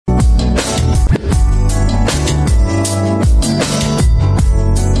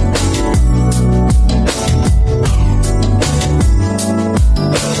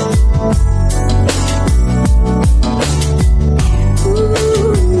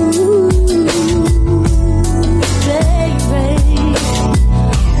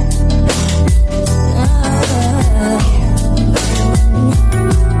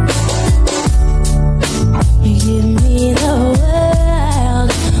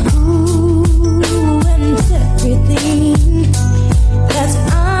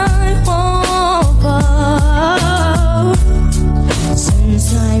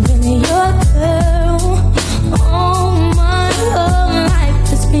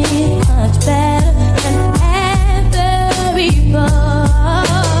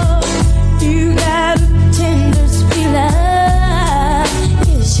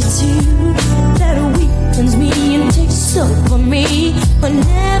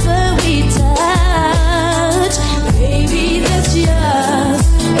sweet touch. Baby, that's just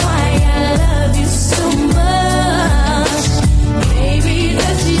why I love you so much. Baby,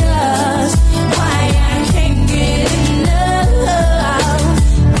 that's just why I can't get enough.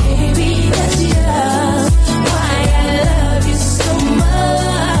 Baby, that's just why I love you so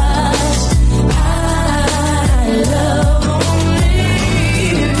much. I love only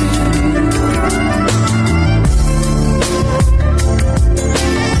you.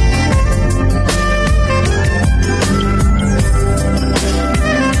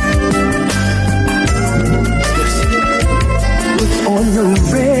 Put on your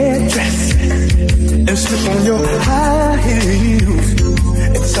red dress and slip on your high heels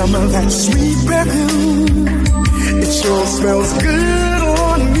and some of that sweet perfume. It sure smells good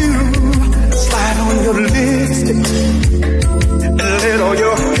on you. Slide on your lipstick and let all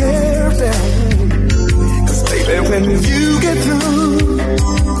your hair down. 'Cause baby, when you get through,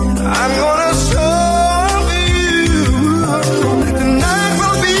 I'm gonna show you. Tonight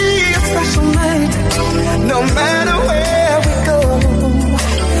will be a special night, no matter where we go.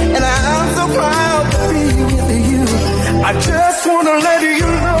 And I'm so proud to be with you. I just wanna let you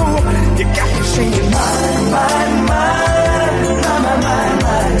know, you got me singing my.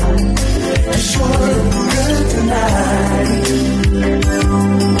 You sure look good tonight.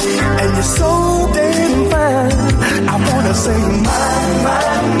 And you're so damn fine. I wanna say my.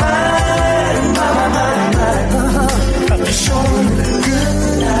 You sure look good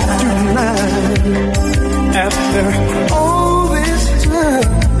tonight. After all this time,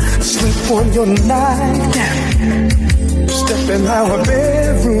 slip on your nightgown, step in our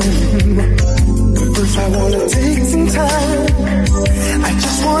bedroom. First I wanna take some time. I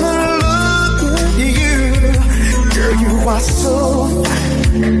just wanna look at you. Girl, you are so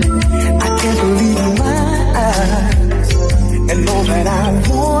fine. I can't believe my eyes. And all that I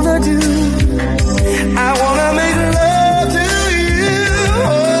wanna do, I wanna make love to you.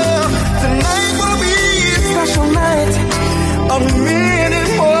 Tonight will be a special night, a minute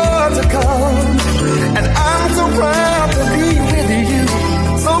more to come. And I'm so proud to be with you,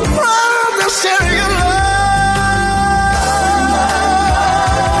 so proud to share your love.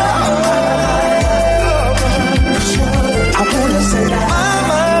 I wanna say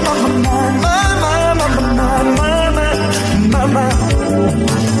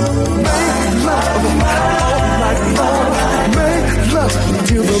make love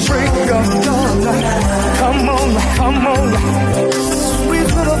till the break of dawn. Come on, sweet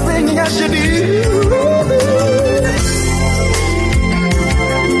little thing I should do.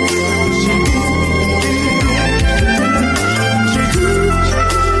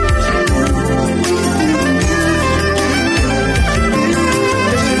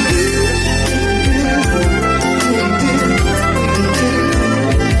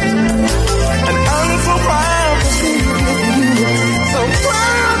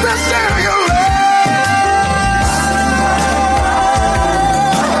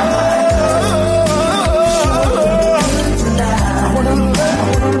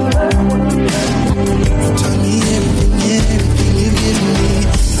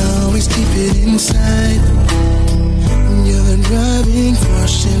 Inside, you're the driving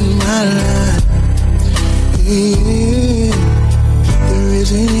force in my life. Yeah. There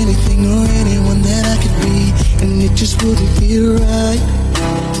isn't anything or anyone that I could be, and it just wouldn't feel right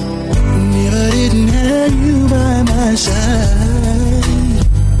if I didn't have you by my side.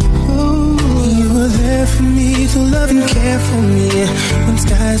 Oh, you were there for me to love and care for me when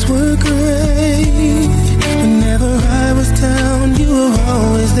skies were gray. Whenever I was down, you were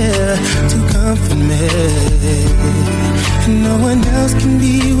always there to comfort me. And no one else can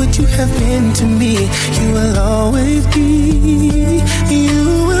be what you have been to me. You will always be, you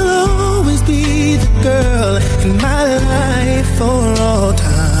will always be the girl in my life for all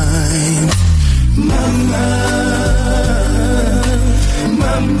time. Mama,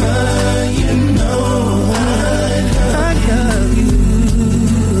 mama, you know I love you.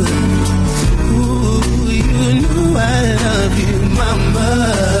 You know I love you, mama.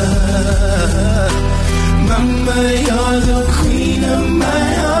 Mama, you're the queen of my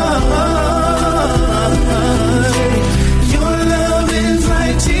heart. Your love is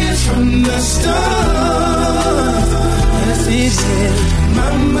like tears from the stars. Yes, it is.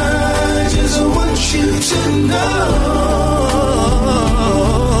 Mama, I just want you to know,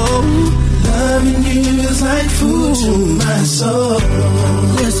 loving you is like food to my soul.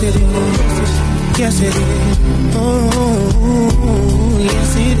 Yes, it is. Yes, it is. Oh,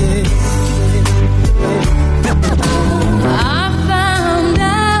 yes, it is. I found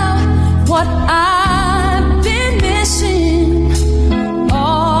out what I've been missing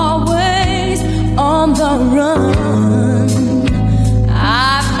always. run.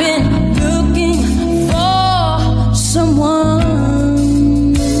 I've been looking for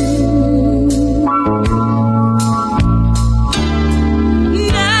someone.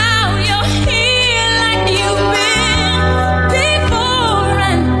 Now you're here like you've been before,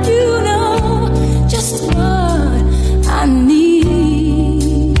 and you know just what I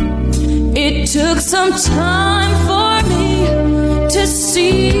need. It took some time for me to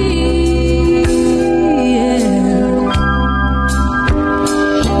see.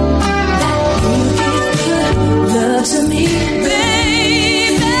 To me,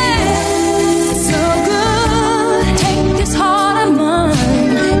 baby, so good. Take this heart of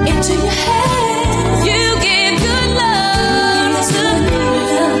mine into your hands. You give good love to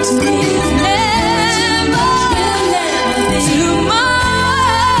me. Never too much,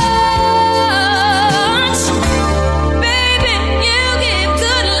 baby. You give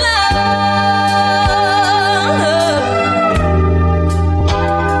good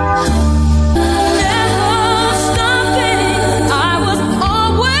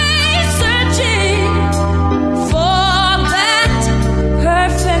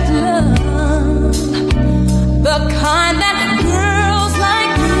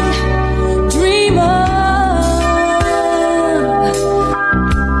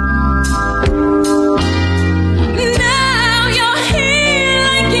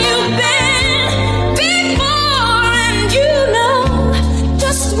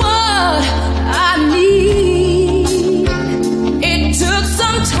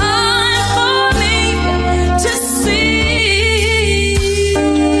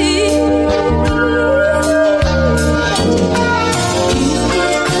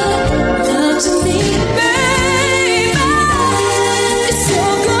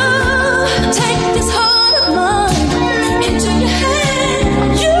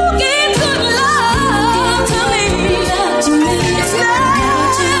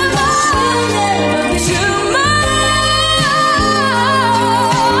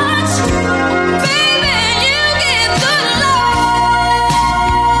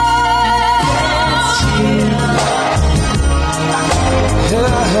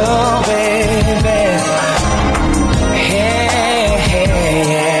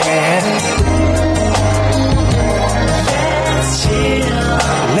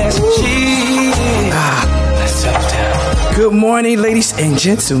Good morning, ladies and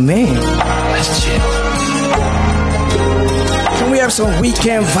gentlemen. Let's chill. Can we have some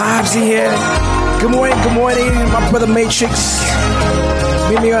weekend vibes in here? Good morning, my brother Matrix.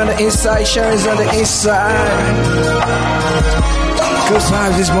 Meet me on the inside, Sharon's on the inside. Good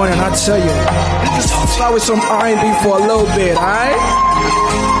vibes this morning, I'll tell you. Let's start with some R&B for a little bit, alright?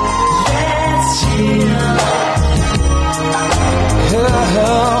 Let's chill.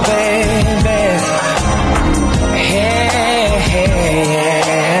 Oh, baby.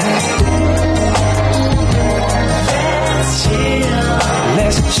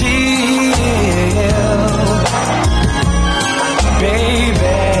 Let's chill,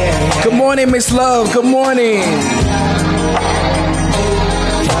 baby. Good morning, Miss Love. Good morning.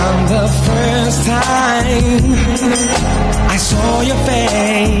 From the first time I saw your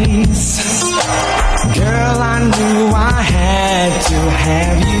face, girl, I knew I had to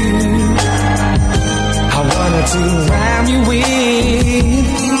have you. I wanted to wrap you in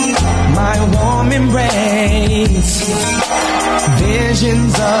my warm embrace.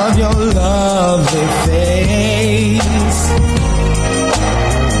 Visions of your lovely face.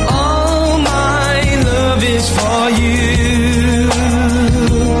 All my love is for you.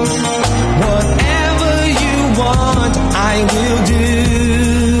 Whatever you want, I will do.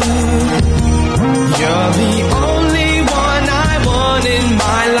 You're the only one I want in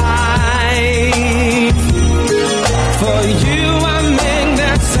my life. For you, I make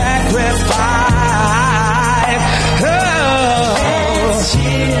that sacrifice. Oh. Let's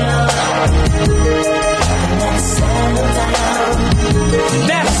chill. Let's settle down.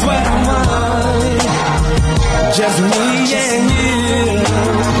 That's what I want. Just me and you.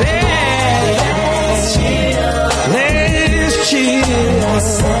 Let's chill. Let's chill. Let's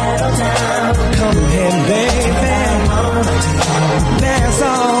settle down. Come here, baby. That's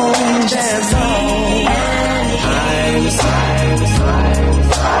all. That's all.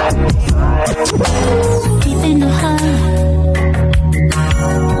 Deep in the heart,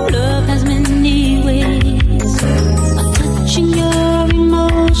 love has many ways of touching your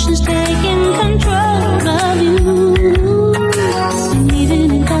emotions, taking control of you.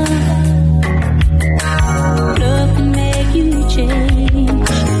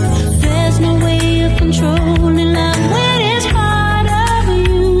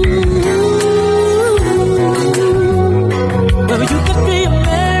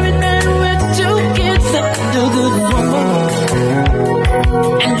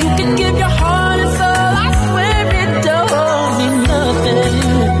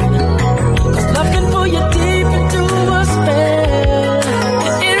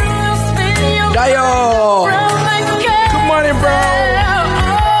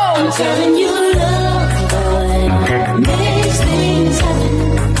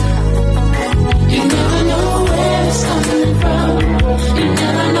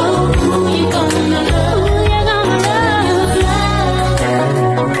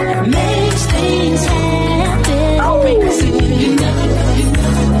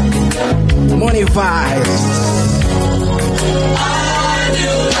 25.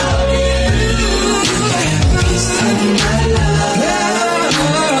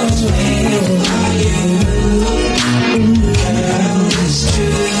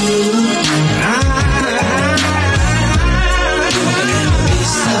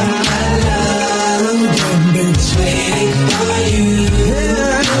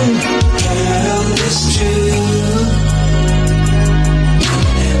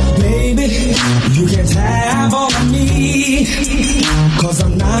 Cause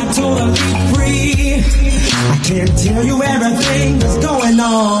I'm not totally free. I can't tell you everything that's going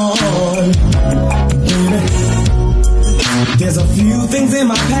on, baby. There's a few things in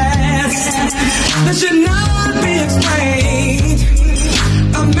my past that should not be explained.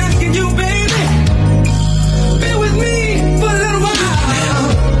 I'm asking you, baby, be with me for a little while.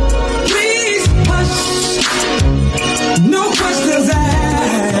 Please hush, no questions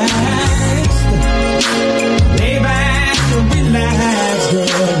asked. Lay back and relax,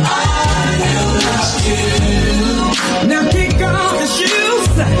 girl. Now kick off the shoes.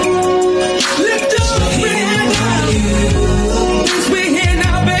 Lift up the head up. This way here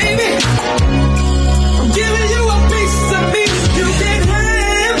now, baby. I'm giving you a piece of me. You can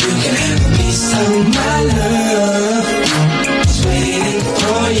have a piece of my love. Just waiting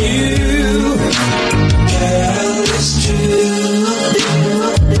for you. Girl, it's true.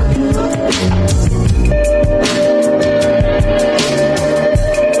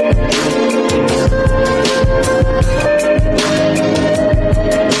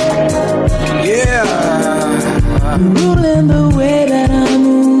 Ruling the way that I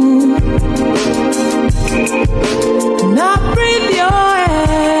move, and I breathe your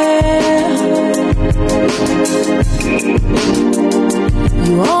air.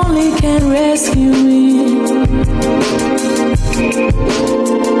 You only can rescue me.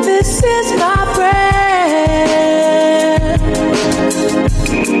 This is my prayer.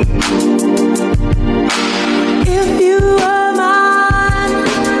 If you are mine,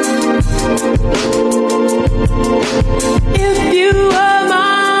 if you are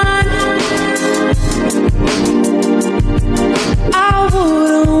mine, I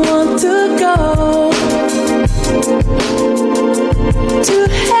wouldn't want to go to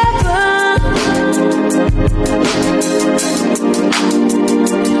heaven.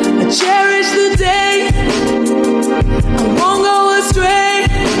 I cherish the day I won't go astray.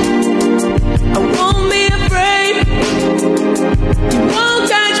 I won't be afraid. You won't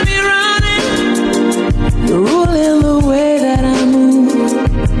catch me running. You're ruling the way that I move.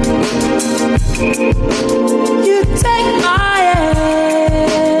 You take my hand.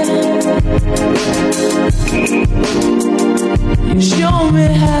 You show me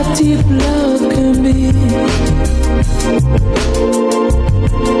how deep love can be.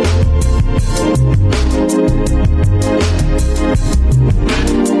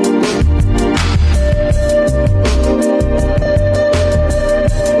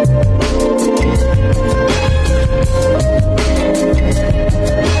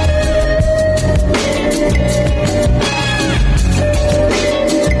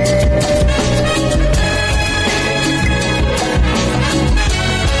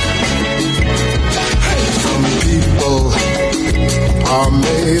 Are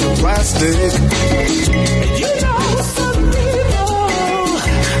made of plastic. You know some people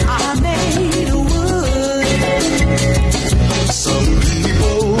are made of wood. Some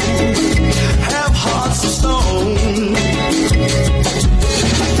people have hearts of stone.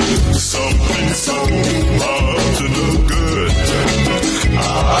 Some people love to look good.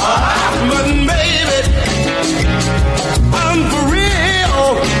 But baby, I'm for real.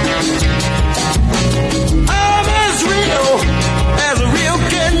 I'm as real as a real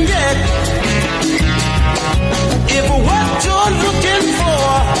can get.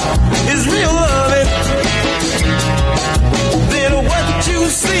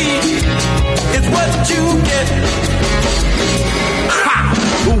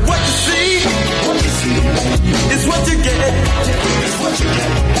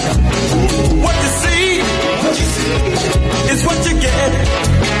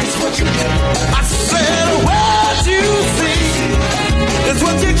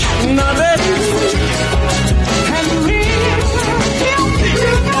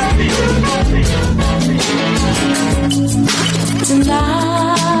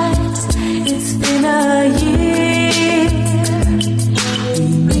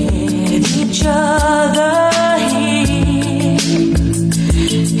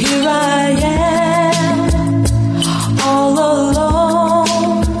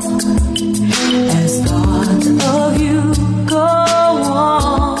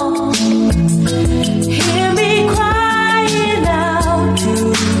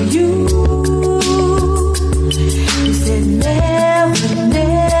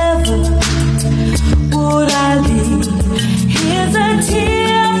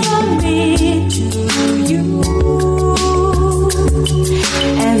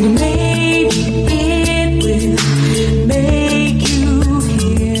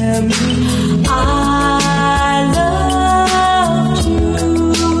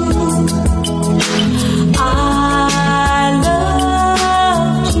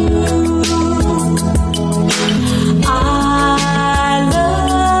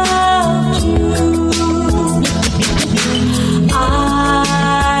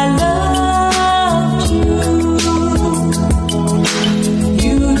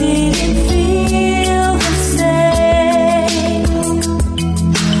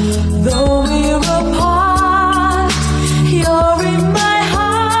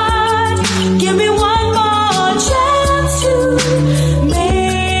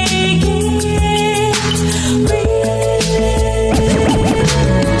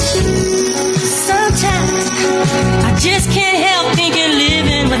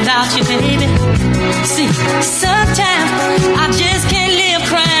 without you, baby. See, sometimes I just can't live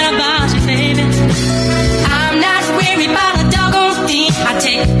crying about you, baby. I'm not worried about a doggone thing. I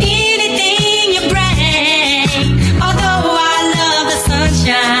take anything you bring. Although I love the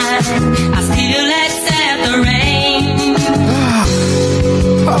sunshine, I still accept the rain.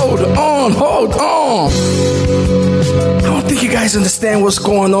 Hold on. I don't think you guys understand what's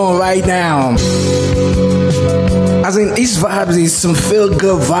going on right now. As in, these vibes is some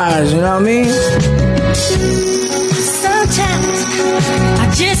feel-good vibes, you know what I mean? Sometimes I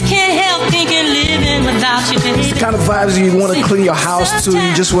just can't help thinking living without you, baby. It's the kind of vibes you want to clean your house to.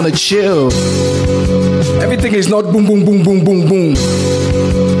 You just want to chill. Everything is not boom, boom, boom, boom, boom, boom.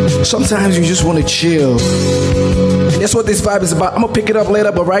 Sometimes you just want to chill. And that's what this vibe is about. I'm going to pick it up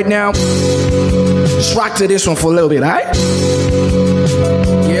later, but right now, just rock to this one for a little bit, alright?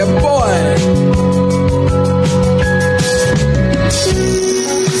 Yeah, boy.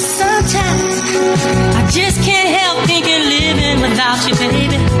 I just can't help thinking living without you,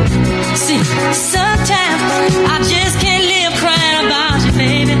 baby. See, sometimes I just can't live crying about you,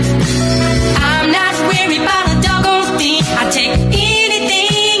 baby. I'm not worried about a doggone thing. I take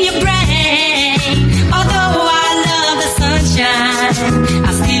anything you bring. Although I love the sunshine, I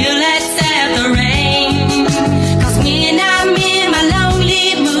still accept the rain. 'Cause when I'm in my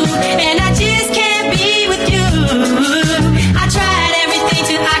lonely mood and I just can't be with you, I tried everything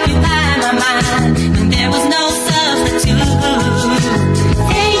to occupy my mind, and there was no substitute.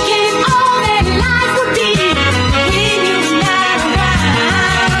 Thinking all that life would be when you're not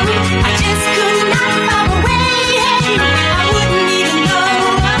around. I just could not find a way. I wouldn't even know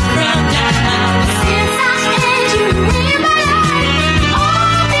up from down. Since I had you in my life,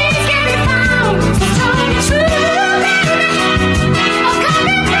 all things can be found. So tell me true, baby. I'm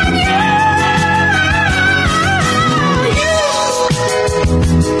coming from you.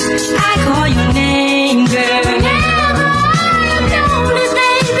 I call your name, girl. Whenever I'm lonely,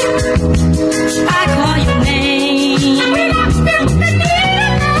 baby, I call your name. When I feel the need of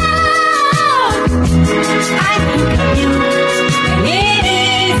love, I think of you, and it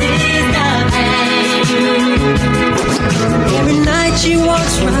eases the pain. Every night she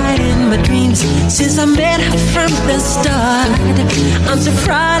walks right in my dreams. Since I met her from the start, I'm so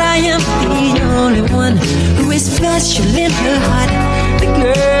proud I am the only one who is special in her heart. The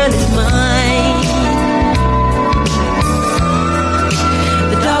girl is mine.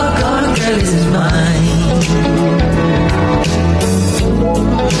 The doggone girl is mine.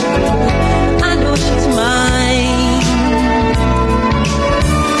 I know she's mine.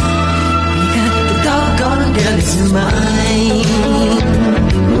 Yeah, the doggone girl is mine.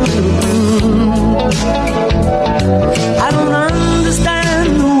 I don't understand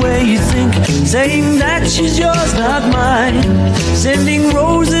the way you think, saying that she's yours, not mine. Sending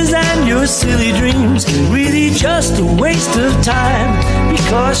roses and your silly dreams, really just a waste of time,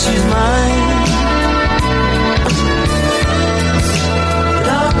 because she's mine. The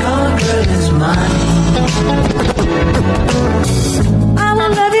doggone girl is mine. I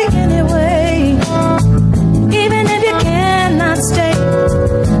will love you anyway, even if you cannot stay.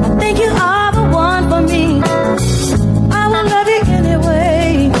 I think you are the one for me. I will love you anyway.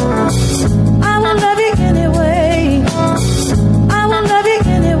 I will love you anyway. I will love you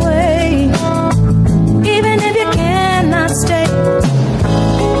anyway, even if you cannot stay.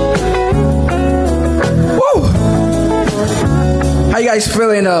 Woo! How you guys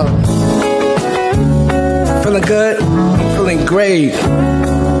feeling? Feeling good? Feeling great. I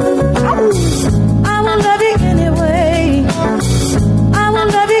will love you anyway. I will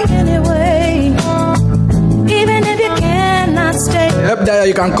love you anyway, even if you cannot stay. Up there,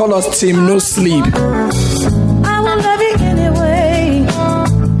 you can call us Team No Sleep. I will love you anyway,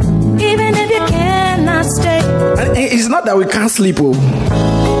 even if you cannot stay. And it's not that we can't sleep, oh.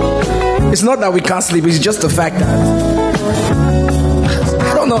 It's not that we can't sleep, it's just the fact that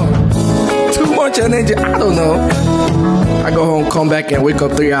I don't know. Too much energy, I don't know. I go home, come back, and wake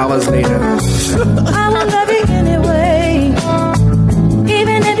up 3 hours later. I will love you anyway,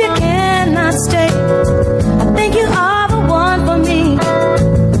 even if you cannot stay. I think you are the one for me.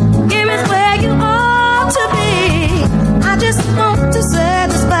 Here is where you ought to be. I just want to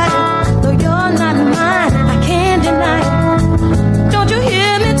satisfy you, though you're not mine. I can't deny it. Don't you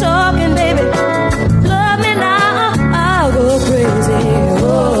hear me talking, baby? Love me now, I'll go crazy.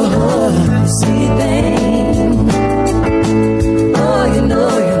 Oh, sweet thing. Oh, you know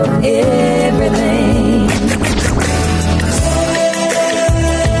you're my everything.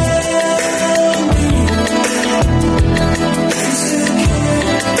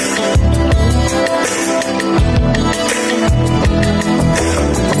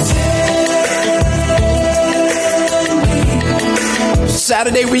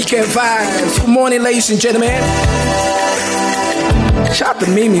 Saturday weekend vibes. Good morning, ladies and gentlemen. Shout out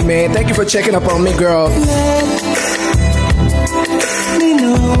to Mimi, man. Thank you for checking up on me, girl. Let me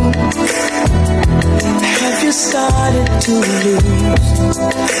know. Have you started to lose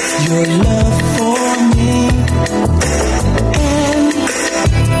your love for me? And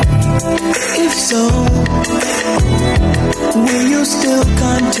if so, will you still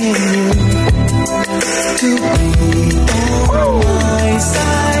continue to be on my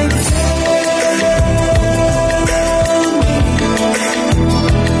side? Tell me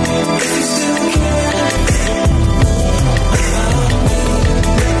if you still care about me.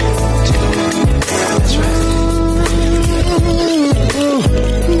 That's right.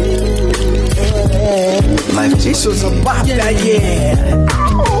 Life This was a bop that year.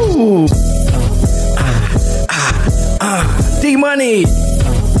 Oh. D-Money.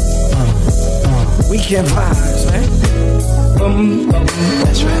 Weekend vibes, man.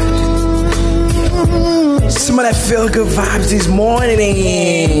 That's right. Some of that feel good vibes this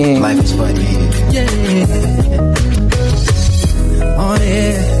morning. Life is funny. Yeah. Oh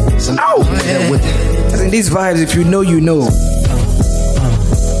yeah. Oh yeah. With it. I think these vibes, if you know, you know.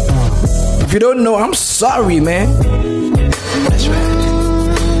 If you don't know, I'm sorry, man. That's right.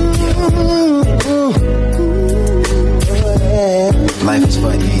 Life is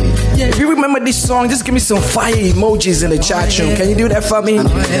funny. Yeah, if you remember this song, just give me some fire emojis in the chat room. Can you do that for me?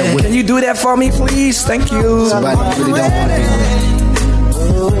 Can you do that for me, please? Thank you. Somebody really don't want to be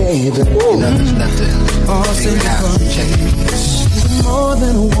with. You know, there's nothing. Check it. More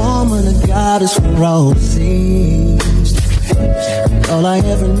than a woman, a goddess from all the seas. All I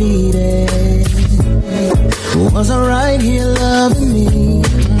ever needed was her right here loving me.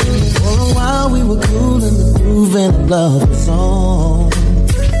 For a while we were cool in the groove and the love song.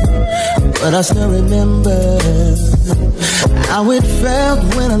 But I still remember how it felt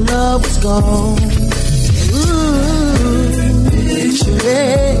when our love was gone. Ooh,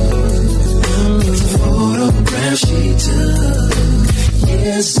 yeah. It's a photograph she took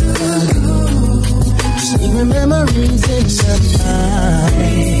years ago. Sweet memories in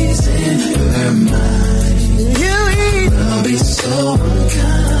her mind. You'll be so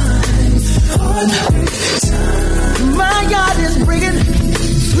unkind. My God is bringing.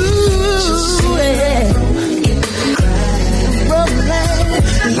 Ooh, yeah.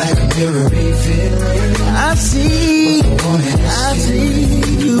 Like a mirror revealing. I see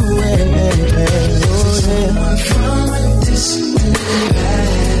you. Someone from a distant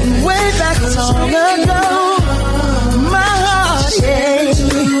past. Way back long ago, my heart, yeah.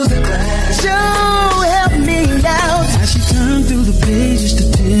 So help me out. As she turned through the pages, the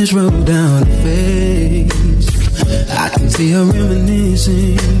tears rolled down her face. I can see her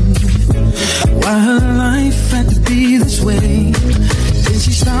reminiscing why her life had to be this way. Then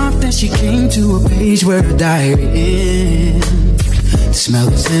she stopped and she came to a page where her diary ends. Smell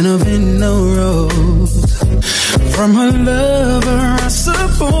the scent of no rose from her lover, I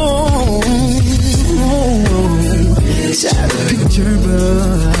suppose. It's a picture of a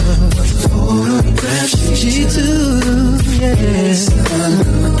photograph she took, yeah.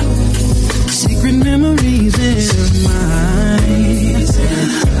 Secret memories in her mind.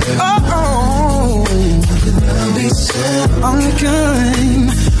 Oh, unkind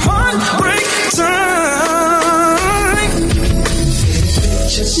heartbreak time.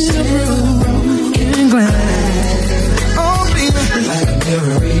 Just a broken glass. Oh, baby, like a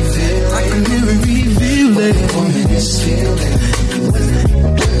mirror revealing.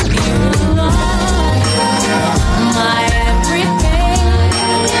 My everything,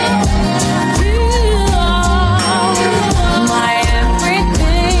 you are my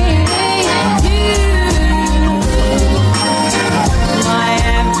everything, you, my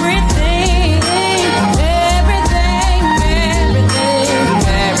everything, everything,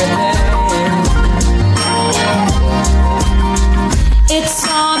 everything. It's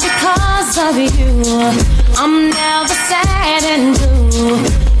all because of you. I'm never sad and blue.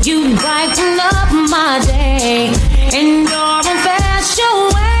 You brighten up my day in your own special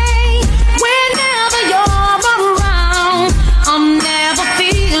way. Whenever you're around, I'm never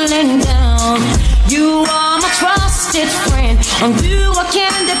feeling down. You are my trusted friend. On you I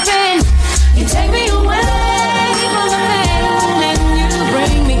can depend. You take me away from the pain and you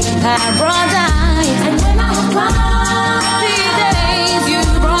bring me paradise. And when I was cloudy days, you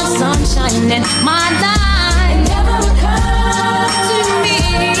brought sunshine in my life.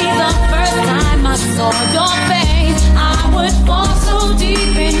 Saw your face, I would fall so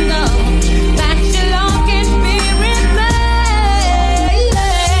deep in love that your love can be replaced.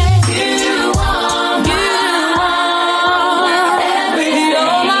 You are everything.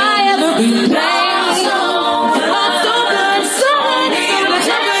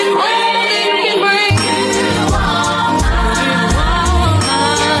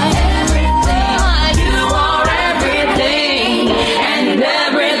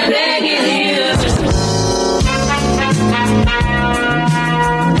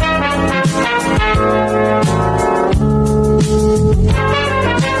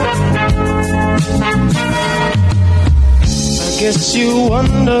 guess you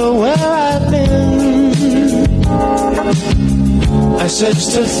wonder where I've been. I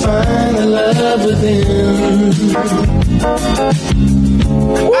searched to find the love within.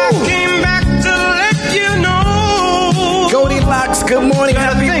 I came back to let you know. Goldilocks, good morning,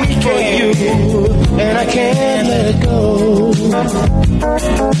 happy weekend. For you, and I can't let it go.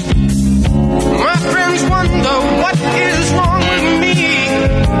 My friends wonder what is wrong with me.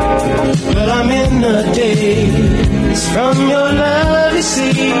 Well, I'm in a daze from your love, you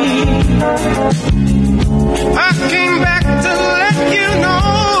see. I came back to let you know.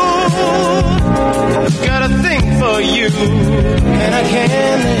 Got a thing for you, and I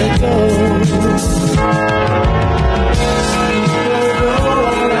can't let it go.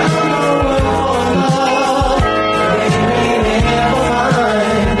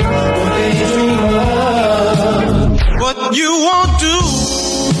 What you won't do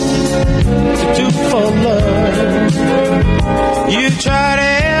to do for love. You tried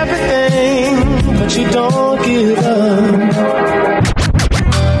everything, but you don't give up.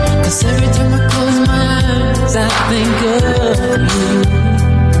 'Cause every time I close my eyes, I think of you.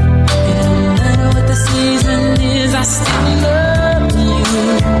 And no matter what the season is, I still love you.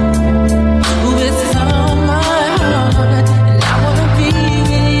 With all my heart, and I wanna be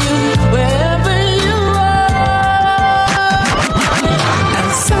with you wherever you are. And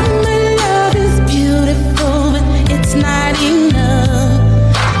summer love is beautiful, but it's not enough.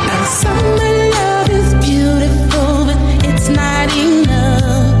 And summer love is beautiful, but it's not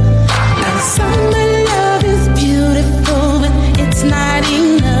enough. And summer love is beautiful, but it's not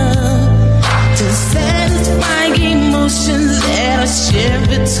enough to satisfy emotions that are shared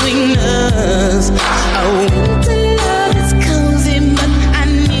between us. Oh, winter love is cozy, but I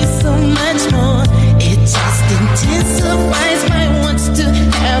need so much more. It just intensifies my wants to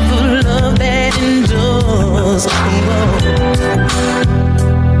have a love that endures.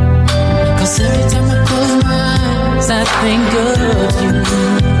 Cause every time I close my eyes, I think of you.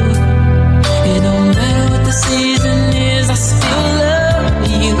 It don't matter what the season is, I still love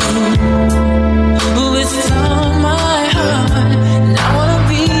you. With all my heart, and I wanna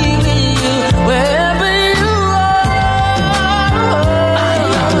be with you wherever you are. I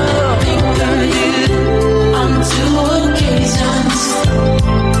only think of you on 2 occasions.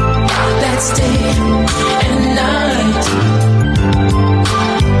 That's day and night.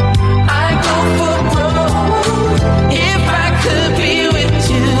 I go for broke if I could be with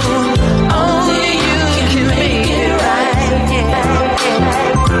you. Only you can make it right.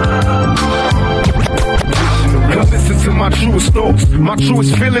 Now listen to my truest thoughts, my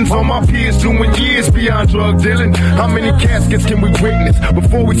truest feelings on my peers doing years beyond drug dealing. How many caskets can we witness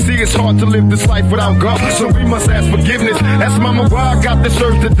before we see it's hard to live this life without God? So we must ask forgiveness. Ask Mama why I got this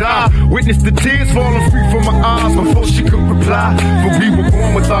urge to die. Witness the tears falling free from my eyes before she could reply. For we were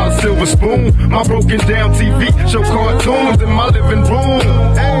born without a silver spoon. My broken down TV show cartoons in my living room.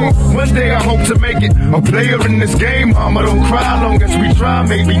 Hey, one day I hope to make it a player in this game. Mama, don't cry long as we try.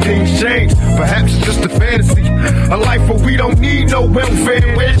 Maybe things change. Perhaps it's just a fantasy. A life where we don't need no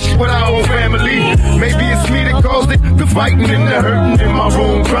welfare wish with our own family. Maybe it's me that caused it, the fighting and the hurting in my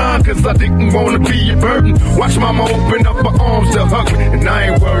room, crying cause I didn't wanna be a burden. Watch Mama open up her arms to hug me, and I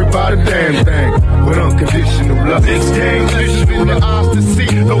ain't worried about a damn thing. But unconditional love, this game listen in your eyes to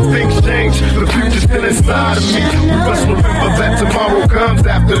see. Though things change, the future's still inside of me. We must remember that tomorrow comes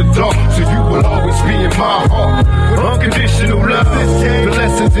after the dark, so you will always be in my heart. Unconditional love, the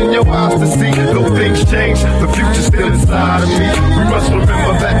lessons in your eyes to see. Though things change, the future's still inside of me. We must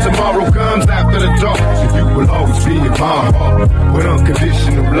remember that tomorrow comes after the dark, so you will always be in my heart. With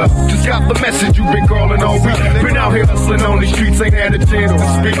unconditional love. Just got the message you've been calling all week. Been out here hustling on these streets, ain't had a chance to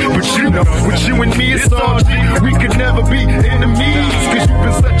speak. But you know, with you and me it's all G. We could never be enemies, cause you've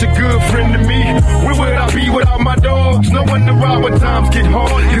been such a good friend to me. Where would I be without my dogs? No wonder why when times get hard,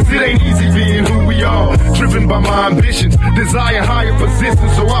 cause it ain't easy being who we are. Driven by my ambitions, desire higher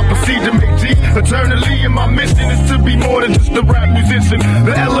positions, so I proceed to make G eternally. And my mission is to be more than just a rap musician.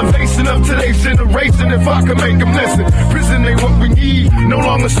 The elevation of today's generation, if I could make them listen. Prison ain't what we need, no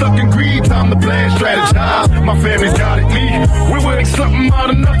longer stuck in greed. Time to plan, strategize, my family's got it me. We're winning something out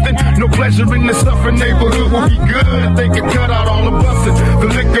of nothing. No pleasure in the suffering neighborhood will be good if they can cut out all the busting. The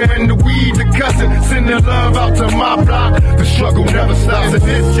liquor and the weed, the cussing, sending love out to my block. The struggle never stops in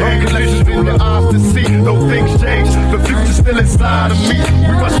this game. Unconditional in your eyes to see, though things change, the future's still inside of me.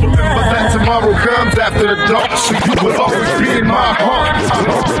 We must remember that tomorrow comes after the dark, so you will always be in my heart.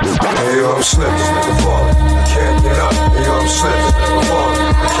 Hey yo, I'm slipping, I'm falling, I can't get up. Hey yo, I'm slipping, I'm falling,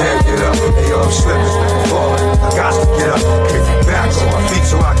 I can't get up. Hey yo, I'm slipping, I'm falling, I got to get up. Kick back on my feet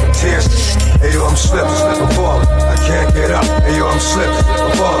so I can tear. Hey yo, I'm slipping, I'm falling, I can't get up. Hey yo,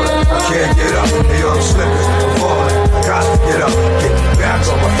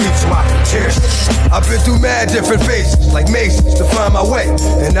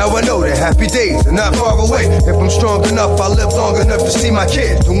 And now I know that happy days are not far away. If I'm strong enough, I'll live long enough to see my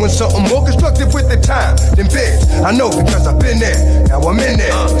kids doing something more constructive with the time than biz. I know because I've been there, now I'm in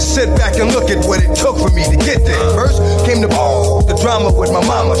there. Sit back and look at what it took for me to get there. First came the drama with my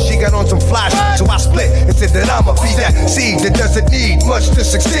mama. She got on some fly shit, so I split and said that I'ma be that seed that doesn't need much to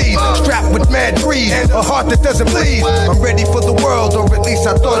succeed. Strapped with mad greed, a heart that doesn't bleed. I'm ready for the world, or at least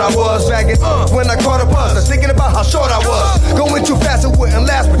I thought I was. Bagging when I caught a buzz, I was thinking about how short I was. Going too fast, it wouldn't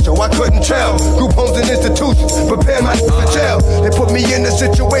last, but yo, I couldn't tell. Group homes and institutions prepare my for jail. They put me in a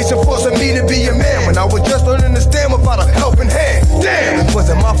situation forcing me to be a man when I was just learning to stand without a helping hand. Damn, was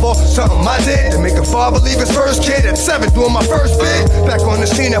it my fault? Something I did to make a father leave his first kid at 7 doing my first bid. Back on the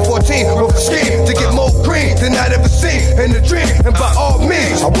scene at 14 with a scheme to get more green than I'd ever seen in the dream. And by all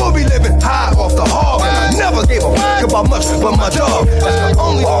means, I will be living high off the hog. And I never gave a fuck about much but my dog. That's the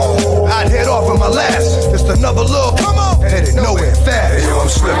only I'd head off in my last. Just another little come on, headed nowhere fast. Hey yo, I'm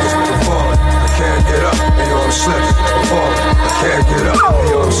slipping, I'm falling, I can't get up. Hey yo, I'm slipping, I'm falling, I can't get up. Hey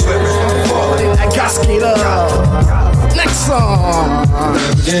yo, I'm slipping, I'm falling, I got skate up. Next song.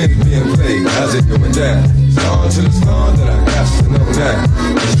 The game being played, how's it going down? Song to the song that I got to know now.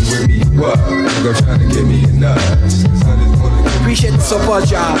 If you with me, what? You go trying to get me a nut. Appreciate the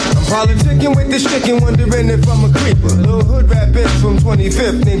support, y'all. I'm politicking with this chicken, wondering if I'm a creeper. Little hood rat bitch from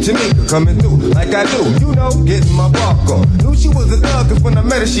 25th named Jamaica, coming through like I do, you know, getting my bark on. Knew she was a thug, cause when I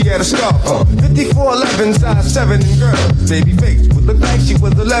met her, she had a scarf on. 54'11", size 7 and girls. Baby face would look like she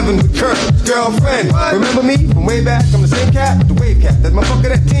was 11 with curls. Girlfriend, remember me from way back? I'm the same cat with the wave cat. That motherfucker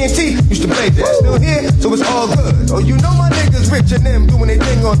that TNT used to play that. Still here, so it's all good. Oh, you know my niggas rich and them doing their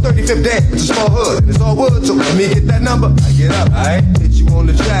thing on 35th Day. It's a small hood, and it's all wood, so let me get that number. I get up. Alright, hit you on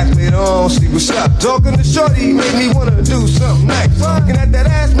the track later on, see what's up. Talking to shorty made me wanna do something nice. Looking at that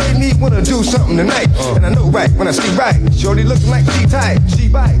ass made me wanna do something tonight. And I know right when I see right. Shorty looking like she tight, she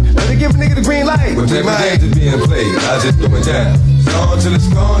bite. Let her give a nigga the green light. But every games are being played, I just going down. Gone till it's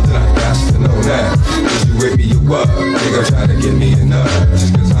gone, then I got to know now. If you with me, you what? Nigga try to get me enough.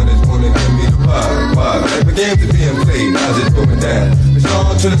 Just cause hunters wanna give me the pop. Every games are being played, I just going down. It's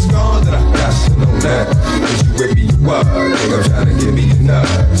gone till it's gone, then I got to know now. If you with me, you what? Nigga try to get me enough.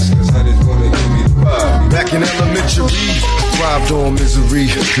 Just cause hunters wanna give me the pop. Back in elementary, thrived on misery.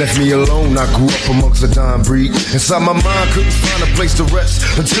 Left me alone, I grew up amongst a dying breed. Inside my mind, couldn't find a place to rest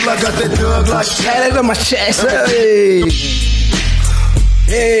until I got that dug like tatted on my chest. Hey.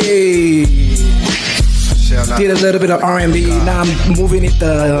 Hey. Did a little bit of R&B. Now I'm moving it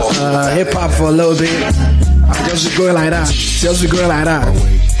to hip hop for a little bit. I'm just going like that. Just going like that.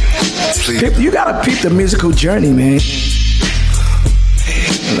 You gotta peep the musical journey, man.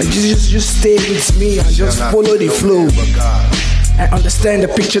 Like just stay with me and just follow the flow and understand the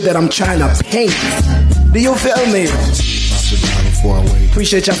picture that I'm trying to paint. Do you feel me?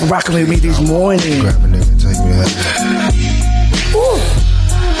 Appreciate y'all for rocking with me this morning.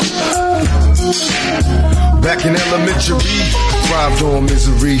 Back in elementary, thrived on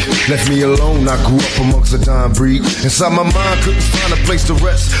misery. Left me alone, I grew up amongst a dying breed. Inside my mind, couldn't find a place to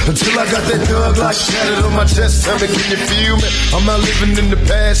rest until I got that dug like tatted on my chest. Tell me, can you feel me? I'm not living in the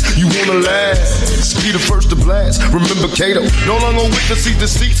past, you wanna last. Be the first to blast. Remember Kato, no longer with the seat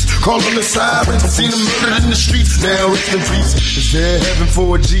deceits. Calling the sirens, seen them murdered in the streets. Now rest in peace, is there heaven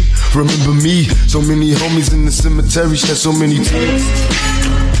for a G? Remember me, so many homies in the cemetery, shed so many tears.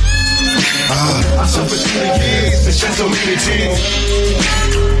 I suffered through the years and shed so many tears.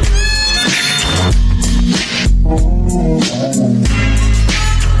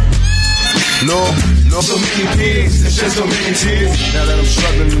 Lord, so many years and shed so many tears. Now that I'm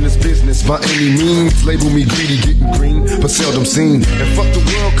struggling in this business, by any means, label me greedy, getting green, but seldom seen. And fuck the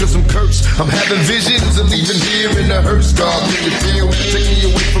world, cause I'm cursed. I'm having visions of leaving here in the hearse. God, can you feel me? Take me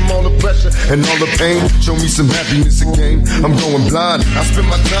away from all the pressure and all the pain. Show me some happiness again. I'm going blind. I spend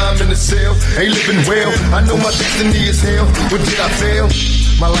my time in the cell, ain't living well. I know my destiny is hell. But did I fail?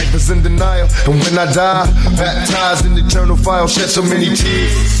 My life is in denial. And when I die, baptized in eternal fire, shed so many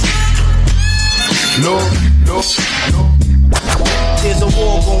tears. Lord. There's a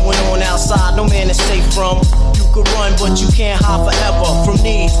war going on outside, no man is safe from. You could run, but you can't hide forever from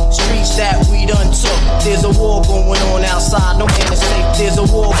these streets that we done took. There's a war going on outside, no man is safe. There's a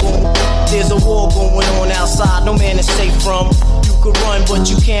war going on outside, no man is safe from. You could run, but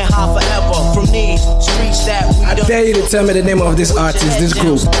you can't hide forever from these streets that we done. I dare you to tell me the name of this artist, this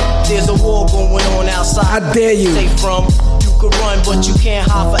group. There's a war going on outside. I dare you. Safe from. You could run, but you can't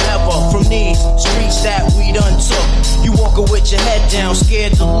hide forever from these streets that we done took. You walk walking with your head down,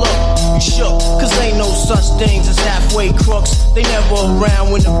 scared to look. You shook, cause ain't no such things as halfway crooks. They never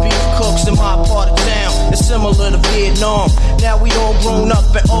around when the beef cooks in my part of town. It's similar to Vietnam. Now we all grown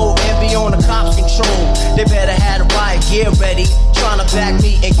up and old and be on the cops' control. They better have the riot gear ready, trying to back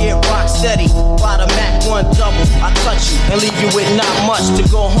me and get rock steady. By the Mac 1 double, I touch you and leave you with not much to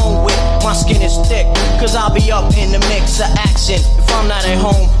go home with. My skin is thick, cause I'll be up in the mix of action. If I'm not at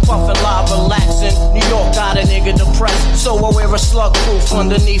home, puffin' live, relaxing. New York got a nigga depressed, so I wear a slug proof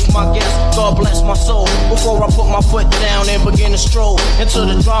underneath my guest. God bless my soul, before I put my foot down and begin to stroll into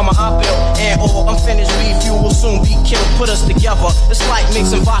the drama I built. And all unfinished beef, you will soon be killed. Put us together, it's like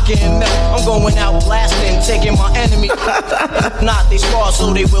mixing vodka and milk. I'm going out blasting, taking my enemy. Not they scar,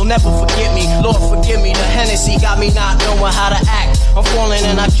 so they will never forget me. Lord forgive me, the Hennessy got me not knowing how to act. I'm falling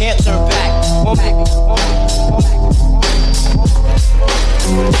and I can't turn back. Oh baby, oh baby.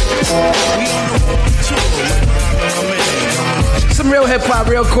 Some real hip hop,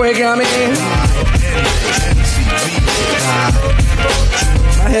 real quick, you know what I mean?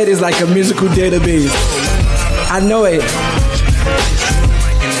 My head is like a musical database. I know it.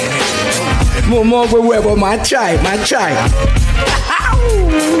 More huevo, my chai.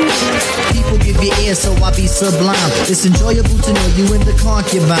 People give you ear, so I be sublime. It's enjoyable to know you in the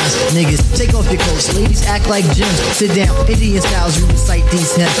concubines. Niggas, take off your coats. Ladies act like gems. Sit down, Indian styles, you recite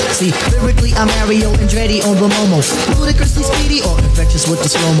these hymns. See, lyrically, I'm Mario Andretti on the Momo. Ludicrously speedy or infectious with the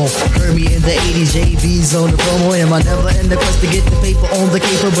slow-mo. Heard me in the 80s, JV's on the promo. Am I never in the quest to get the paper on the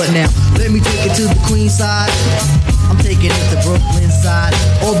caper? But now, let me take it to the Queen side. I'm taking it to Brooklyn side.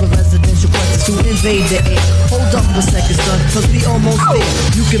 All the residential questions who invade the air. Hold up a second, son, cause we almost there.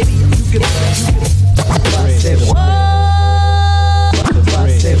 You can be.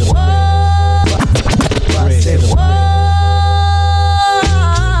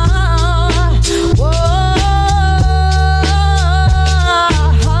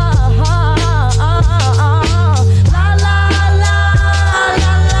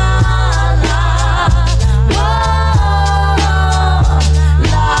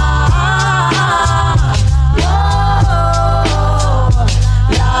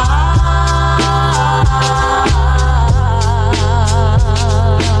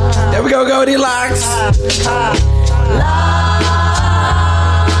 Goldilocks.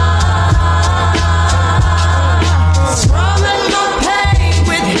 Strumming my pain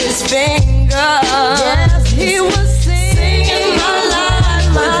with his fingers. Yes, he was singing my life,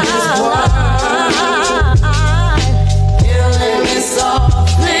 killing me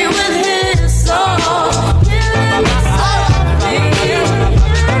softly with his song. Killing me softly with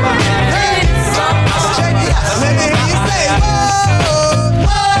his song. Check it out. Let me hear you say, whoa,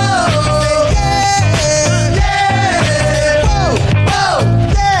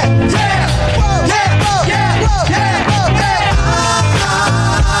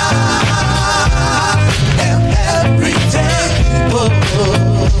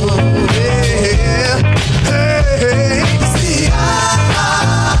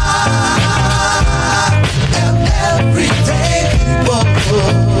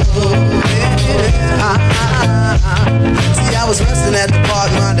 I was resting at the park,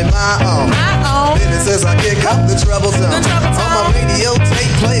 minding my own business as I kick up the treble tone. On my radio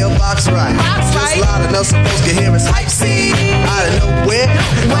tape, play a box right. Just loud enough so folks can hear us hype. See, out of nowhere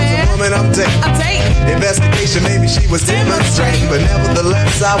comes a woman I'm dating. Investigation, maybe she was demonstrating, but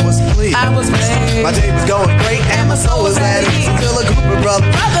nevertheless I was pleased. My day was going great and my soul was at ease until a group of brothers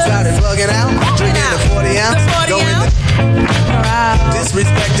started bugging out, drinking the 40 ounce, going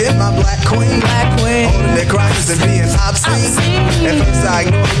disrespecting my black queen, holding their crotches and being obscene. At first I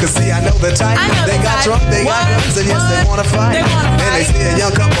ignored them, cause see I know the type. They got drunk, they got guns, and yes they wanna fight. And they see a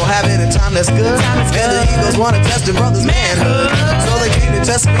young couple having a time that's good, and the Eagles wanna test their brother's manhood. So they came to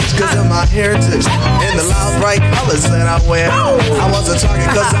test me cause of my heritage and the loud bright colors that I wear. I was a target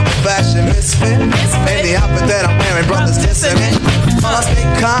cause I'm a fashion misfit, and the outfit that I'm wearing brothers dissing it. Well, I stay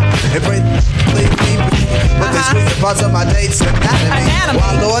calm and pray please me, but they squeeze the parts of my date's anatomy.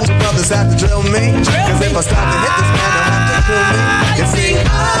 Why Lord, you brothers have to drill me, cause if I stop to hit this man, they'll have to kill me. You see,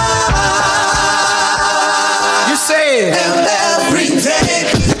 You say it. and every day.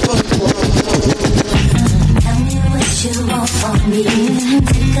 Tell me what you want from me.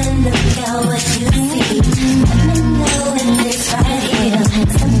 Take a look at what you see. Let me know if it's right here.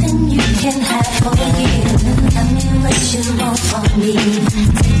 Something you can have for you. Tell me what you want from me.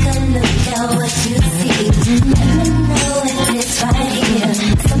 Take a look at what you see. Let me know if it's right here.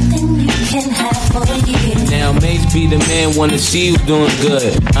 Something you can have for you. Now Mace be the man wanna see you doing good.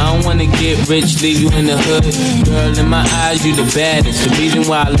 I don't wanna get rich, leave you in the hood. Girl, in my eyes, you the baddest. The reason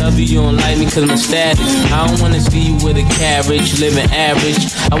why I love you, you don't like me cause my status. I don't wanna see you with a carriage, living average.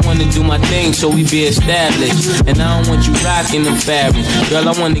 I wanna do my thing so we be established. And I don't want you rocking the fabric. Girl,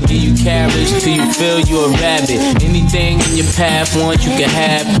 I wanna give you carriage till you feel you a rabbit. Anything in your path, want you can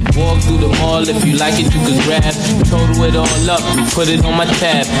have. Walk through the mall, if you like it, you can grab. Total it all up, and put it on my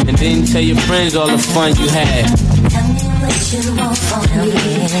tab. And then tell your friends all the fun you had. Tell me what you want from me.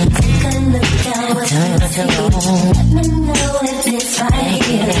 Take a look at what you see. Let me know if it's right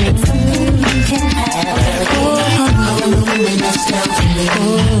here. Something you can have. All the women that's down for me.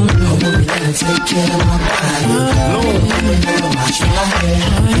 All the women that take care of my body. All the women that watch my hair.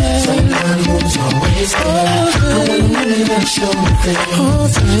 Someone who's always there. All the women that show me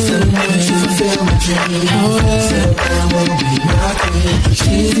things. Someone to fulfill my dreams. Someone will be my queen.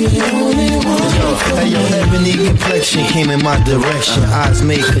 She's the only one. Hey yo, ebony complexion came in my direction. Eyes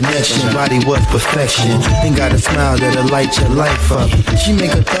made connection, body was perfection. Ain't got a smile that'll light your life up. She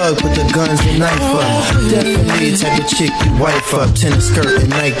make a thug, put the guns and knife up. Definitely the type of chick you wife up. Tennis skirt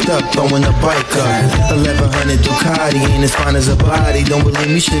and niked up, throwing a bike up. 1100 Ducati, ain't as fine as a body. Don't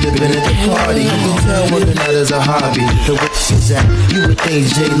believe me, should've been at the party. You can tell working out is a hobby. The way she's at, you would think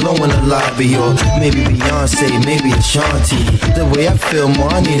J-Lo in the lobby. Or maybe Beyonce, maybe Ashanti. The way I feel more,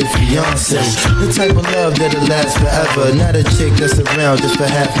 I need a fiance. The type of love that'll last forever. Not a chick that's around just for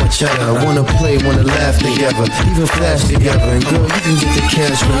half my cheddar. I wanna play, wanna laugh together, even flash together. And girl, you can get the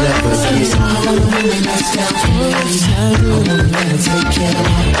cash whenever. All the women that's down for me. I wanna let her take care of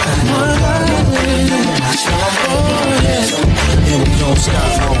my body. And we don't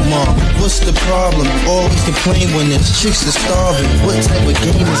stop no more. What's the problem? Always complain when there's chicks that's starving. What type of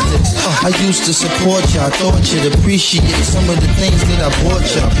game is this? I used to support y'all, thought you'd appreciate some of the things that I bought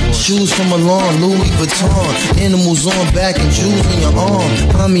y'all. Shoes from Milan, Louis Vuitton, animals on back and jewels in your arm.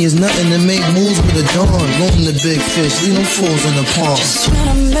 Mommy is nothing to make moves with a dawn. Going to big fish, leave them fools in the pond. Just when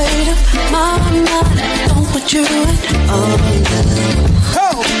I made up my mind, don't put you in all that.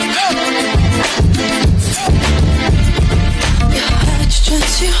 You had your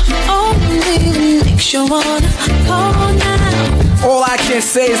chance, you only makes you wanna call now. All I can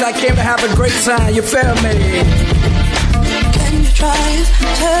say is I came to have a great time, you feel me? Can you try it?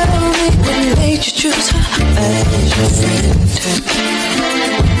 Tell me what made you choose her as your friend?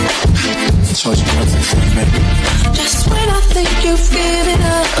 Just when I think you've given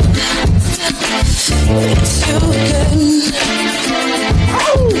up, it's you again.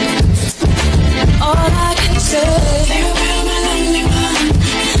 All I can say, farewell, my lonely one.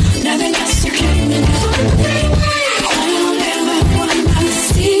 Nothing else you can do. I don't ever want to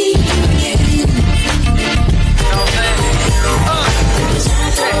see you again.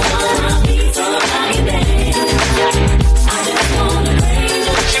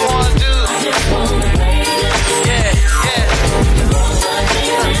 What you wanna do? Yeah, yeah.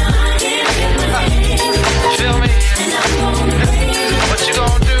 Feel me? What you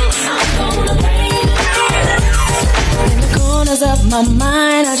gonna do? In the corners of my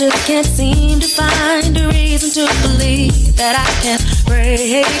mind, I just can't seem to find a reason to believe that I can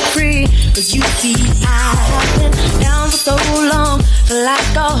break free. Cause you see, I have been down for so long, feel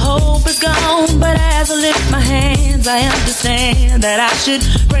like all hope is gone. But as I lift my hands, I understand that I should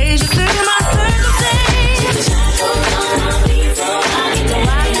praise you through my circumstance.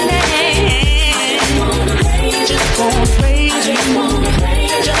 Just gonna praise you,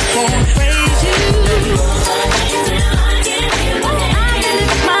 just gonna praise you.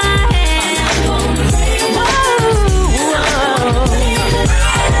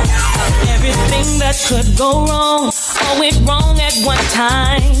 Everything that could go wrong, all went wrong at one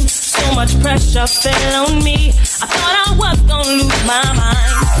time. So much pressure fell on me, I thought I was gonna lose my mind.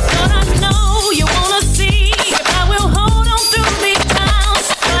 But I know you wanna see if I will hold on through these times.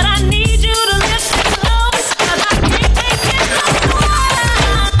 But I need you to lift it low, cause I can't take it no more.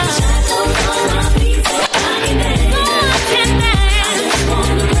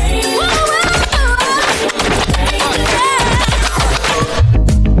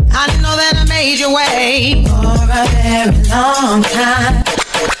 I know that I made you wait for a very long time.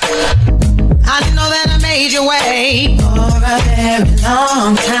 I know that I made you wait for a very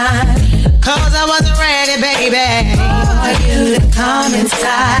long time. Cause I wasn't ready, baby, for you to come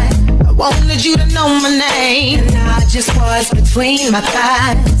inside. I wanted you to know my name, and I just was between my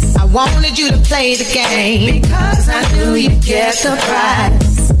thighs. I wanted you to play the game, because I knew you'd get the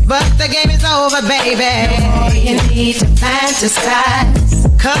prize. But the game is over, baby, you need to fantasize.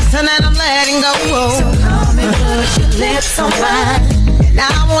 Cause tonight I'm letting go. So come and put your lips on mine. and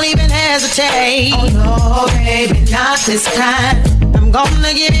I won't even hesitate. Oh no, baby, not this time. I'm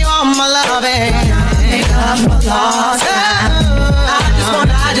gonna give you all my loving. Make up for lost time.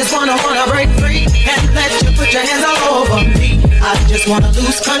 I just wanna break free and let you put your hands all over me. I just wanna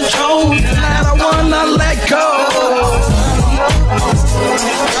lose control and I don't wanna let go.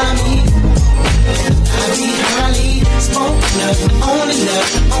 Honey, smoke love, only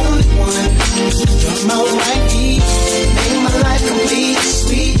one. You're my wifey, make my life complete,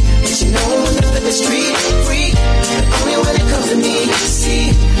 sweet. But you know I'm a little bit street freak. Only when it comes to me, see,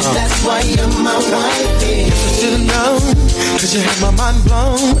 that's why you're my wifey. Guess I should've known, 'cause you had my mind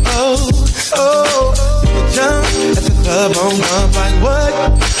blown. You jump at the club on love like what? I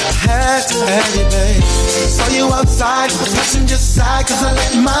had to have you, babe. Saw you outside, passenger side, 'cause I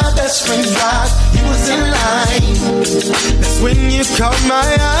let my best friend drive. You was in line, that's when you caught my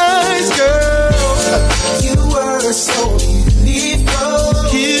eyes, girl. You were so beautiful.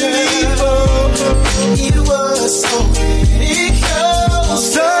 You were so critical.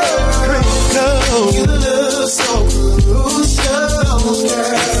 So critical. You look so crucial,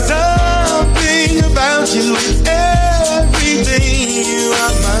 girl. Something about you is everything. You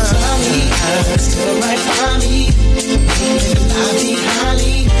are mine. Still right by me.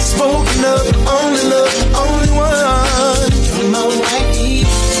 Spoken of, only love, only one. You're my wifey,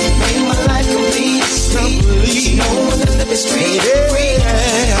 make my life complete. Sweet, you know when the love is free.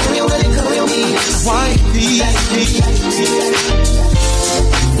 Only when it comes to me, wifey. I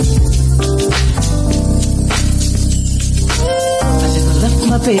just left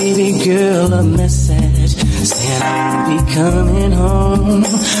my baby girl a message saying I'll be coming home.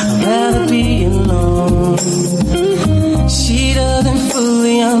 I'd rather be alone. She doesn't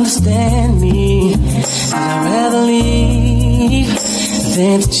fully understand me, and I'd rather leave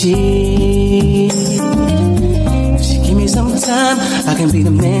than to cheat. If she give me some time, I can be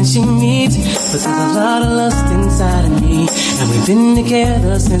the man she needs. But there's a lot of lust inside of me, and we've been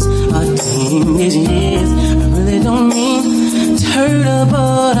together since our teenage years. I really don't mean to hurt her,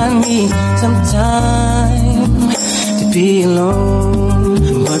 but I need some time to be alone.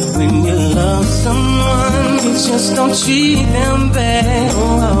 But when you love someone, you just don't treat them bad.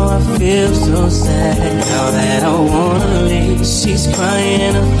 Oh, how I feel so sad now that I wanna leave. She's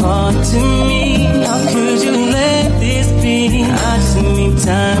crying her heart to me. How could you let this be? I just need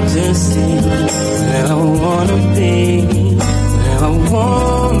time to see where I wanna be, where I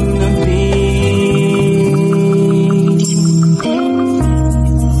wanna be.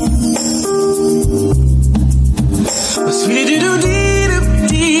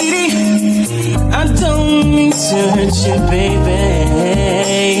 I don't mean to hurt you, baby.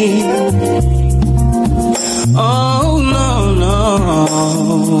 Oh, no.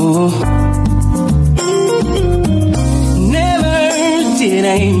 Never did I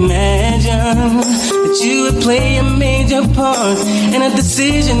imagine that you would play a major part in a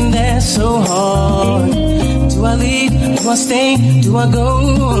decision that's so hard. Do I leave? Do I stay? Do I go?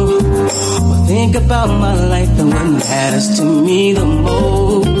 Well, think about my life and what matters to me the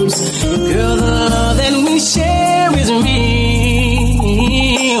most. Girl, the love that we share is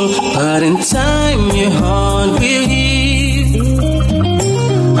real, but in time your heart will heal.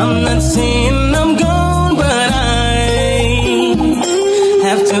 I'm not saying I'm gone, but I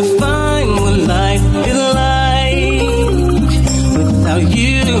have to find what life is like without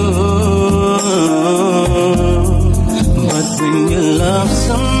you. But when you love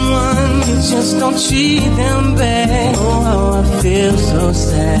someone, you just don't treat them bad. Oh, how I feel so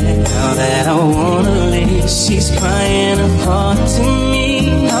sad now that I wanna leave. She's crying her heart to me.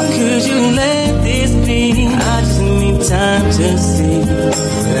 How could you let this be? I just need time to see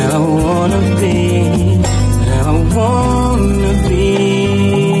where I wanna be, where I wanna be.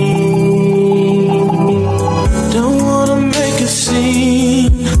 Don't wanna make a scene.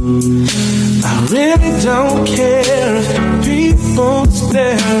 I really don't care if people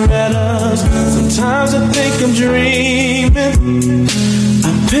stare at us. Sometimes I think I'm dreaming. I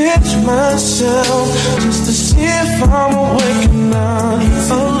pinch myself just to see if I'm awake or not.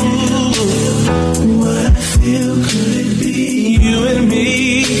 Oh, what I feel could it be? You and me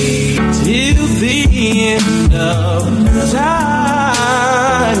till the end of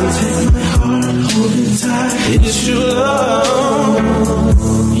time. Take my heart, hold it tight. It's your love.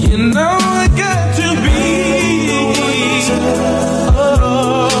 You know I got to be. Oh,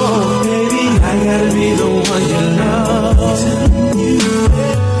 baby, I gotta be the one you love.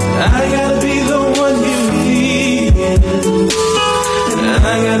 I gotta be the one you need. And I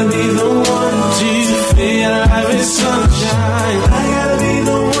gotta be the one to feel like it's sunshine. I gotta be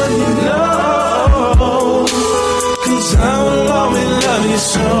the one you know. 'Cause I will always love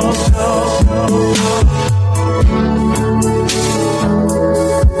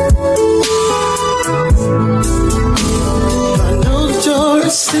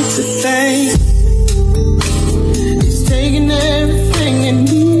sense of things. It's taking everything in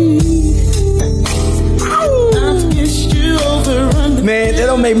me. I've kissed you over under. Man, they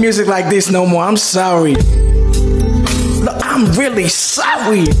don't make music like this no more. I'm sorry. No, I'm really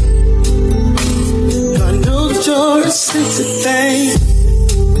sorry. I know that you're a sense of things.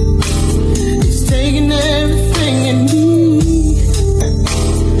 It's taking everything in me.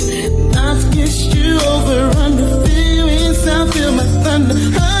 I've kissed you over under. Feelings, I feel my thunder.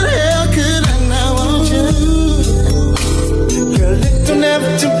 How the hell could I not want you? Girl, it don't have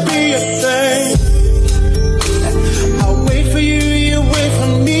to be a thing. I'll wait for you, you wait for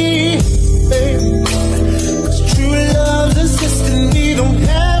me, baby. 'Cause true love's a system, we don't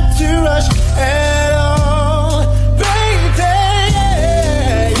have to rush at all, baby.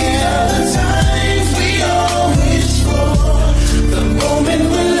 These are the times we all wish for. The moment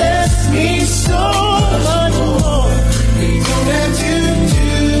will last me so much more. We don't have to do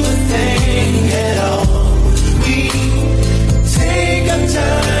a thing at all. We take our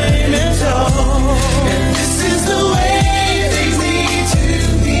time and talk. And this is the way things need to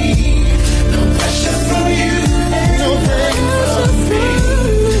be. No pressure from you and no pressure from me.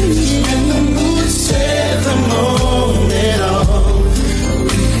 And the mood set the moment on.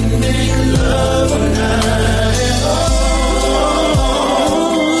 We can make love all night long.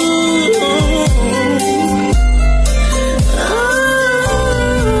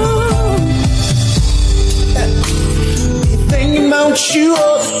 Thinking about you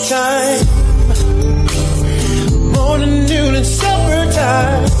all the time. Morning, noon, and supper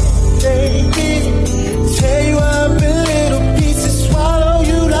time. Baby, tear you up in little pieces. Swallow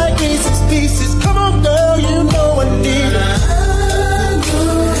you like Reese's Pieces. Come on, girl, you know I need it.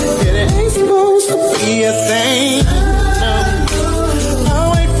 Yeah, it ain't supposed to be a thing. No. I'll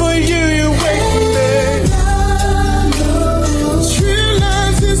wait for you, you wait for me. True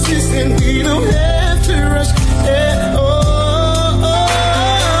love's insistent, we don't have to rush at all.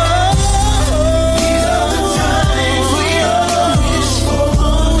 These are the times we all wish for.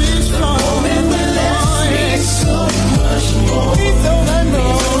 The moment will last me so much more. We don't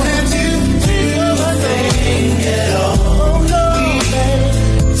have to do a thing at all. We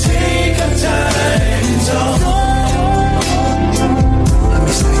take our time and talk.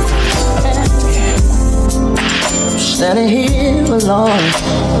 Standing here alone,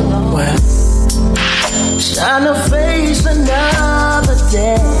 well, trying to face another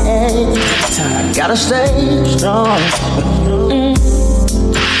day. Gotta stay strong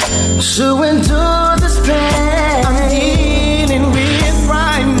to endure this pain I'm dealing with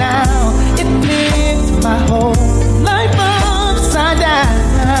right now. It flips my whole life upside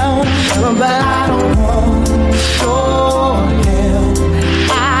down. But I don't want your help.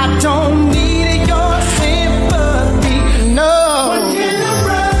 I don't need your sympathy. No. What can a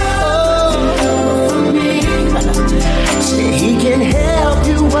brother do for me? Say he can help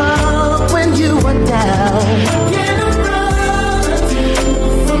you up when you are down. What can a brother do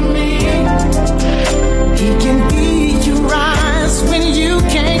for me? He can be your eyes when you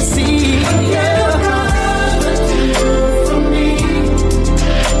can't see. What can a brother do for me?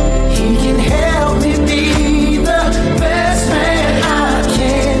 He can help me be the best man I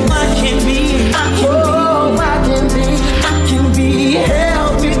can. I can be.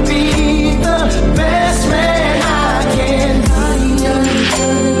 Help me be the best man I can.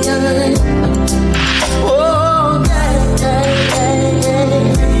 Oh, yeah,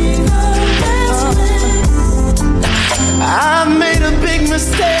 I made a big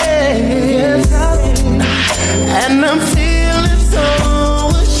mistake, and I'm feeling so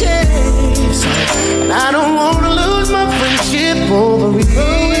ashamed. And I don't want to lose my friendship over it.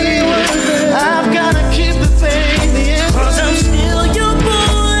 I've gotta keep the faith, yeah. 'Cause I'm still your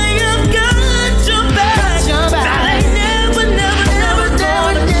boy. I've got your back. I ain't never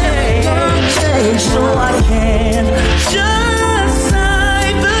change. So I can just say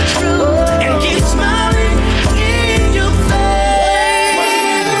the truth and keep smiling in your face.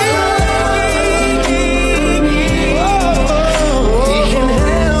 He can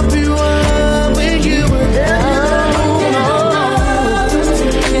help you up when you were down.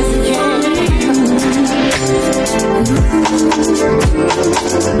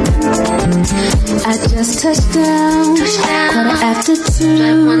 I just touched down, 2:15.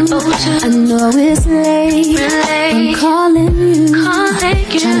 I know it's late. I'm calling you,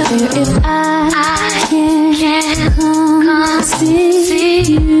 trying to figure if I can come see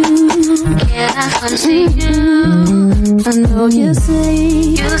you. Can I come see you? I know you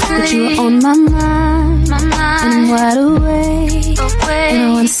say that you're on my mind. and I'm wide awake. And I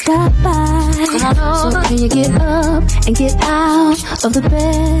wanna stop by. So can you get up and get out of the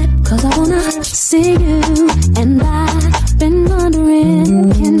bed? Cause I wanna see you. And I've been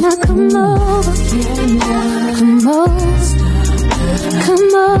wondering, can I come over? Come over.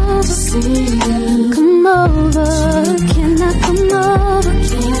 Come over, come over, can I come over?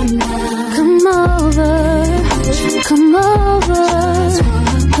 Come over, come over,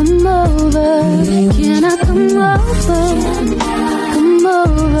 come over, can I come over? Come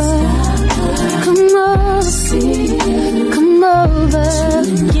over, come over, come over,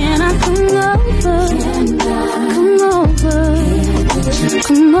 can I come over? Come over,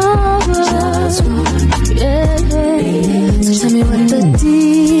 come over, yeah. So tell me what the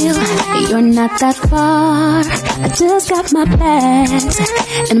deal. You're not that far. I just got my bags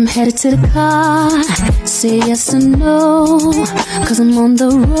and I'm headed to the car. Say yes or no, cause I'm on the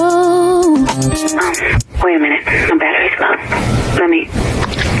road. Wait a minute, my battery's low. Let me.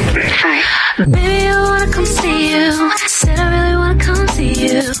 Hi. Baby, I wanna come see you. Said I really wanna come see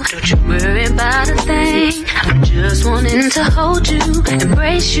you. Don't you worry about a thing. I'm just wanting to hold you,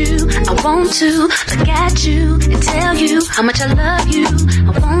 embrace you. I want to look at you and tell you how much I love you.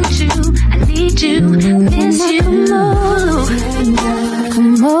 I want you, I need you, I miss you.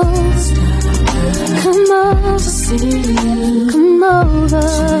 Come over, come over, come over.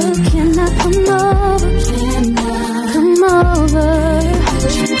 Can I come over? Come over,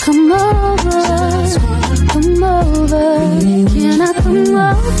 come over, come over. Can I come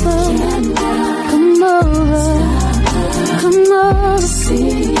over? Come over, come over,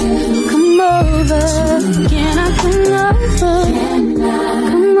 come over. Can I come over? Come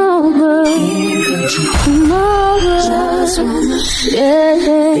over, come over.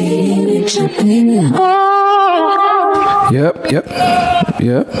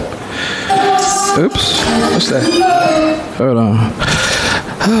 Yep. Oops. What's that? Hold on.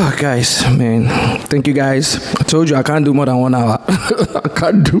 Oh, guys, man. Thank you, guys. I told you I can't do more than 1 hour. I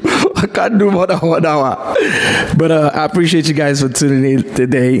can't do more than 1 hour. But I appreciate you guys for tuning in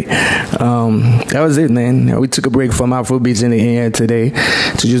today. That was it, man. We took a break from Afrobeats in the air today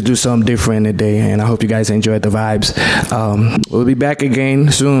to just do something different today. And I hope you guys enjoyed the vibes. We'll be back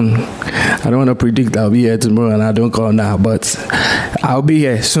again soon. I don't want to predict I'll be here tomorrow, and I don't call now, but I'll be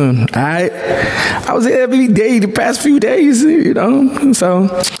here soon. I was here every day the past few days, you know. So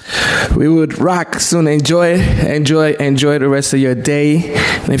we would rock soon. Enjoy the rest of your day.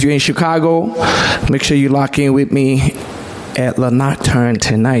 And if you're in Chicago, make sure you lock in with me at La Nocturne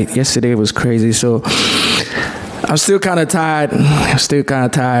tonight. Yesterday was crazy, so I'm still kind of tired.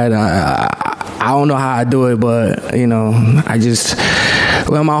 I don't know how I do it, but you know,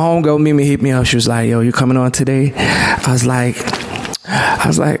 when my homegirl Mimi hit me up, she was like, "Yo, you coming on today?" I was like,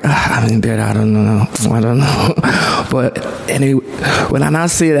 I'm in bed. I don't know. But anyway, when I now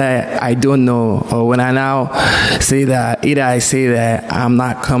say that I don't know, or when I now say that either I say that I'm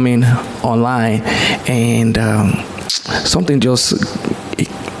not coming online, and something just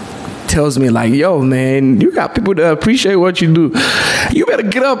tells me like, yo, man, you got people that appreciate what you do. You better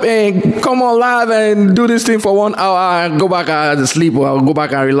get up and come on live and do this thing for 1 hour and go back and sleep, or I'll go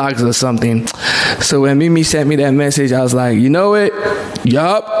back and relax or something. So when Mimi sent me that message, I was like, you know what?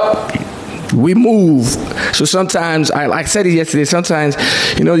 Yup. We move. So sometimes, I said it yesterday, sometimes,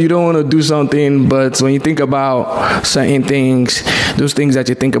 you know, you don't want to do something, but when you think about certain things, those things that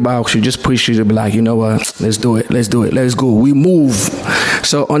you think about should just push you to be like, you know what, let's do it, let's go. We move.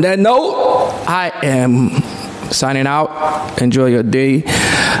 So on that note, I am signing out. Enjoy your day.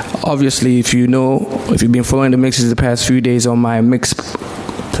 Obviously, if you've been following the mixes the past few days on my mix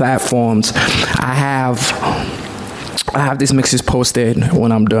platforms, I have these mixes posted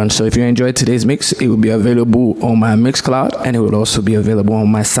when I'm done. So if you enjoyed today's mix, it will be available on my Mixcloud, and it will also be available on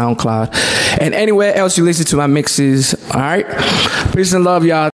my SoundCloud and anywhere else you listen to my mixes. All right. Peace and love, y'all.